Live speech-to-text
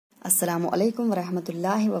Assalamu alaikum wa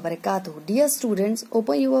rahmatullahi wa barakatuh. Dear students,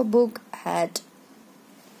 open your book at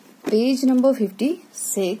page number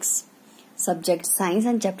 56, subject science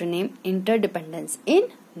and chapter name interdependence in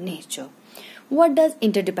nature. What does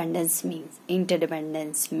interdependence mean?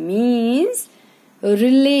 Interdependence means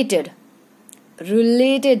related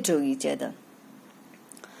to each other.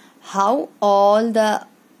 How all the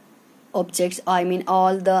objects,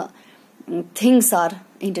 all the things are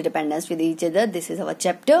interdependence with each other. This is our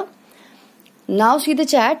chapter. Now see the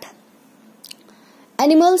chat.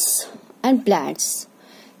 Animals and plants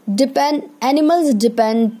animals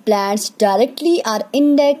depend plants directly or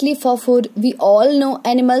indirectly for food. We all know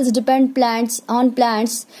animals depend on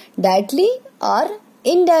plants directly or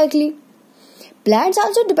indirectly. Plants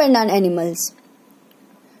also depend on animals.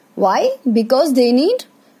 Why? Because they need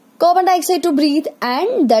carbon dioxide to breathe,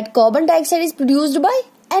 and that carbon dioxide is produced by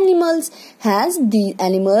animals. Hence, these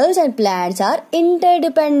animals and plants are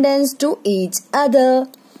interdependent to each other.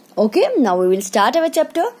 Okay, now we will start our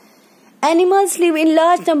chapter. Animals live in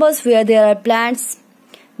large numbers where there are plants.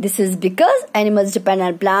 This is because animals depend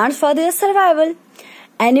on plants for their survival.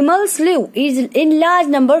 Animals live in large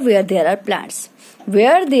number where there are plants.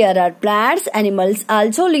 Where there are plants, animals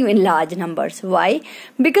also live in large numbers. Why?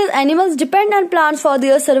 Because animals depend on plants for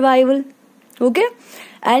their survival. Okay?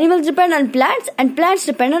 Animals depend on plants and plants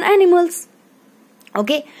depend on animals.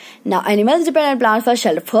 Okay? Now, animals depend on plants for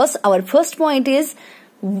shelter. Our first point is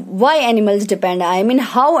why animals depend.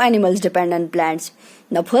 How animals depend on plants.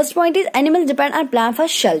 Now, first point is animals depend on plants for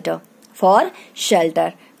shelter. For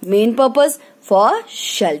shelter. Main purpose for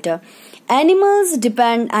shelter. Animals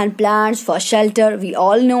depend on plants for shelter. We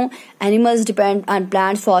all know animals depend on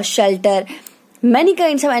plants for shelter. Many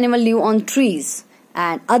kinds of animals live on trees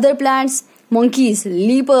and other plants. Monkeys,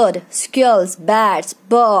 leopard, squirrels, bats,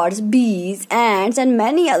 birds, bees, ants, and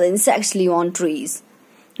many other insects live on trees.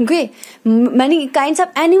 Okay, many kinds of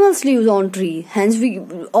animals live on trees. Hence, we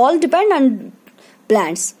all depend on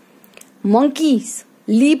plants. Monkeys,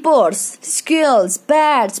 leopards, squirrels,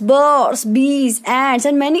 bats, birds, bees, ants,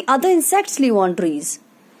 and many other insects live on trees.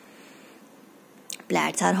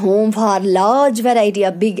 Plants are home for a large variety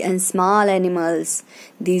of big and small animals.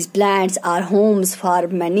 These plants are homes for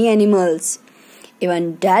many animals.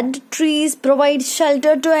 Even dead trees provide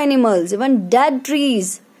shelter to animals. Even dead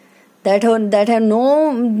trees that have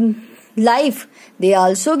no life, they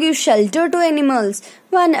also give shelter to animals.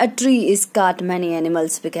 When a tree is cut, many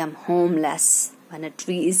animals become homeless. When a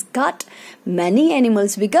tree is cut, many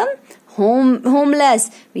animals become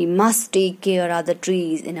homeless. We must take care of the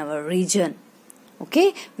trees in our region.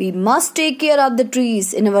 Okay, we must take care of the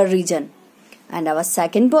trees in our region. And our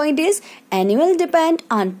second point is animals depend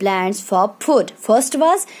on plants for food. First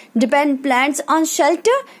was depend plants on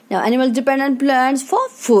shelter. Now animals depend on plants for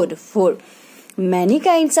food. Many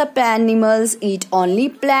kinds of animals eat only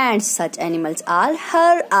plants. Such animals are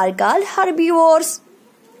called herbivores.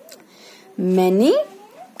 Many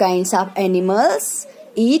kinds of animals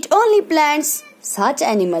eat only plants. Such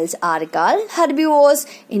animals are called herbivores.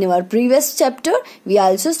 In our previous chapter, we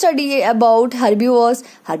also studied about herbivores.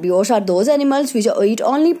 Herbivores are those animals which eat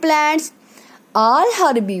only plants. All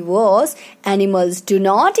herbivores animals do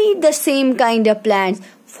not eat the same kind of plants.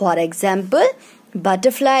 For example,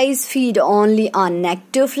 butterflies feed only on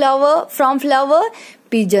nectar from flower.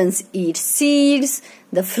 Pigeons eat seeds.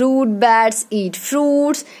 The fruit bats eat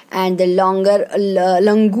fruits, and the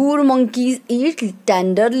langur monkeys eat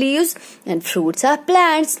tender leaves and fruits of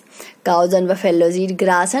plants. Cows and buffaloes eat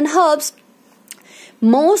grass and herbs.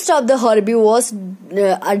 Most of the herbivores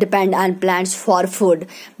depend on plants for food,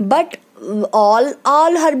 but all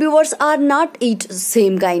herbivores are not eat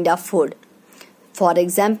same kind of food. For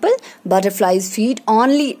example, butterflies feed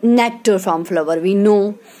only nectar from flower. We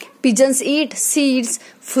know. Pigeons eat seeds,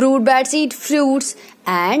 fruit bats eat fruits,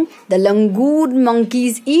 and the langur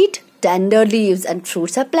monkeys eat tender leaves and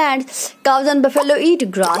fruits of plants. Cows and buffalo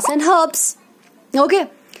eat grass and herbs. Okay.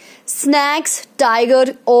 Snakes,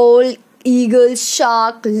 tiger, owl, eagle,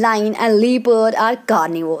 shark, lion, and leopard are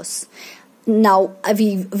carnivores. Now,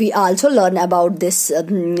 we also learn about this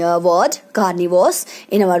word carnivores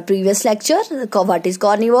in our previous lecture. What is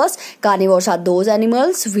carnivores? Carnivores are those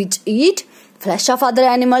animals which eat flesh of other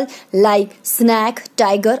animals like snake,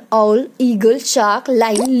 tiger, owl, eagle, shark,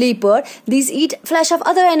 lion, leopard. These eat flesh of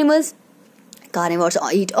other animals. Carnivores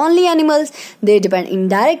eat only animals. They depend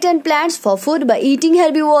indirectly on plants for food by eating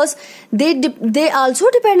herbivores. They also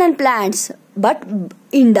depend on plants, but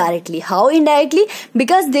indirectly. How indirectly?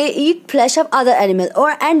 Because they eat flesh of other animals,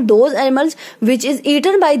 and those animals which is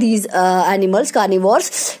eaten by these animals,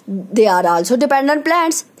 carnivores, they are also dependent on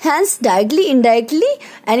plants. Hence, directly, indirectly,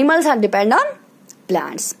 animals are dependent on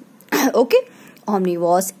plants. Okay,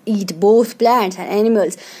 omnivores eat both plants and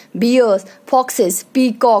animals. Bears, foxes,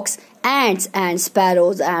 peacocks, ants and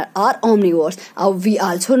sparrows are omnivores. We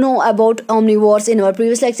also know about omnivores. In our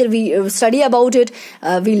previous lecture we study about it,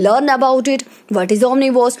 we learn about it. What is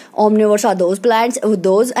omnivores? Omnivores are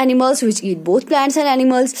those animals which eat both plants and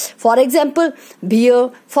animals. For example, bear,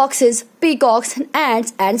 foxes, peacocks,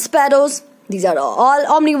 ants and sparrows. These are all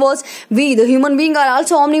omnivores. We, the human being, are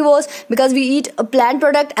also omnivores because we eat a plant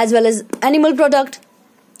product as well as animal product.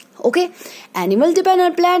 Okay, animal depend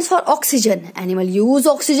on plants for oxygen. Animal use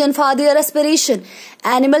oxygen for their respiration.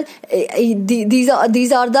 These are the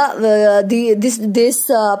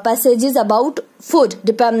passages about food.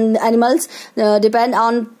 Animals depend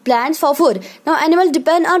on plants for food. Now animal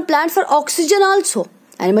depend on plants for oxygen also.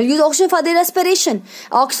 Animal use oxygen for their respiration.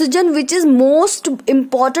 Oxygen, which is most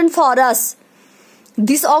important for us.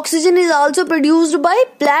 This oxygen is also produced by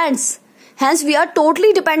plants. Hence, we are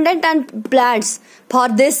totally dependent on plants for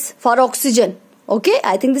oxygen. Okay,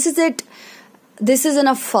 I think this is it. This is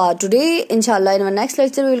enough for today. Inshallah, in our next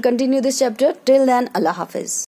lecture, we will continue this chapter. Till then, Allah Hafiz.